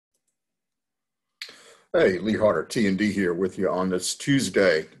Hey, Lee Harder, T&D here with you on this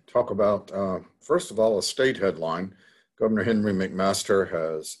Tuesday. Talk about, first of all, a state headline. Governor Henry McMaster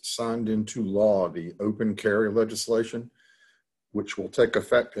has signed into law the open carry legislation, which will take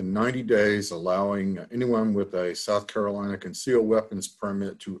effect in 90 days, allowing anyone with a South Carolina concealed weapons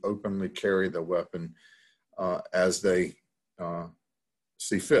permit to openly carry the weapon as they uh,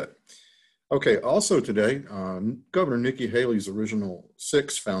 see fit. Okay, also today, Governor Nikki Haley's Original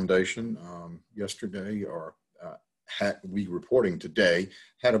Six Foundation yesterday, or we reporting today,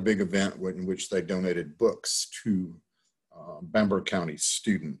 had a big event in which they donated books to Bamberg County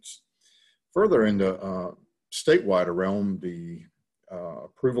students. Further in the statewide realm, the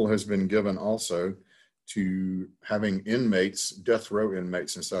approval has been given also to having inmates, death row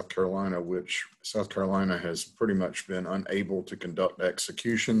inmates in South Carolina, which South Carolina has pretty much been unable to conduct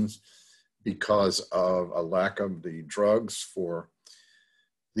executions because of a lack of the drugs for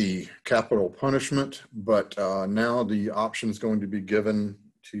the capital punishment. But now the option is going to be given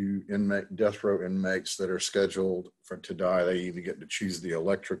to death row inmates that are scheduled to die. They either get to choose the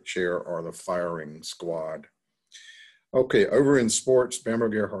electric chair or the firing squad. Okay, over in sports,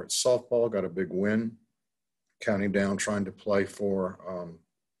 Bamberg Earhart softball got a big win, counting down, trying to play for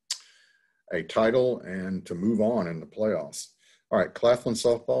a title and to move on in the playoffs. All right, Claflin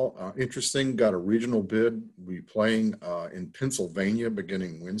softball, interesting, got a regional bid. We'll be playing in Pennsylvania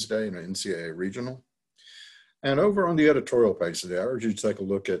beginning Wednesday in an NCAA regional. And over on the editorial page today, I urge you to take a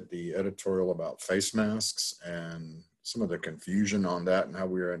look at the editorial about face masks and some of the confusion on that and how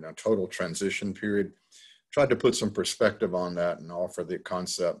we're in a total transition period. Tried to put some perspective on that and offer the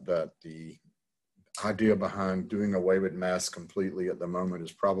concept that the idea behind doing away with masks completely at the moment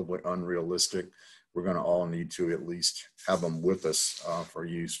is probably unrealistic. We're going to all need to at least have them with us for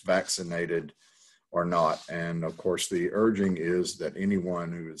use, vaccinated or not. And of course, the urging is that anyone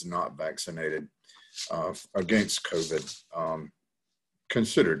who is not vaccinated against COVID,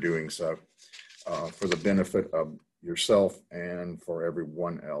 consider doing so for the benefit of yourself and for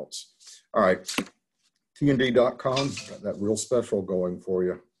everyone else. All right, tnd.com, got that real special going for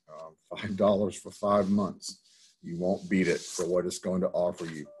you. $5 for 5 months. You won't beat it for what it's going to offer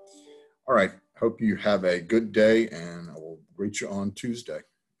you. All right. Hope you have a good day, and I will greet you on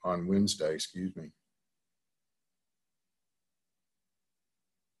Wednesday, excuse me.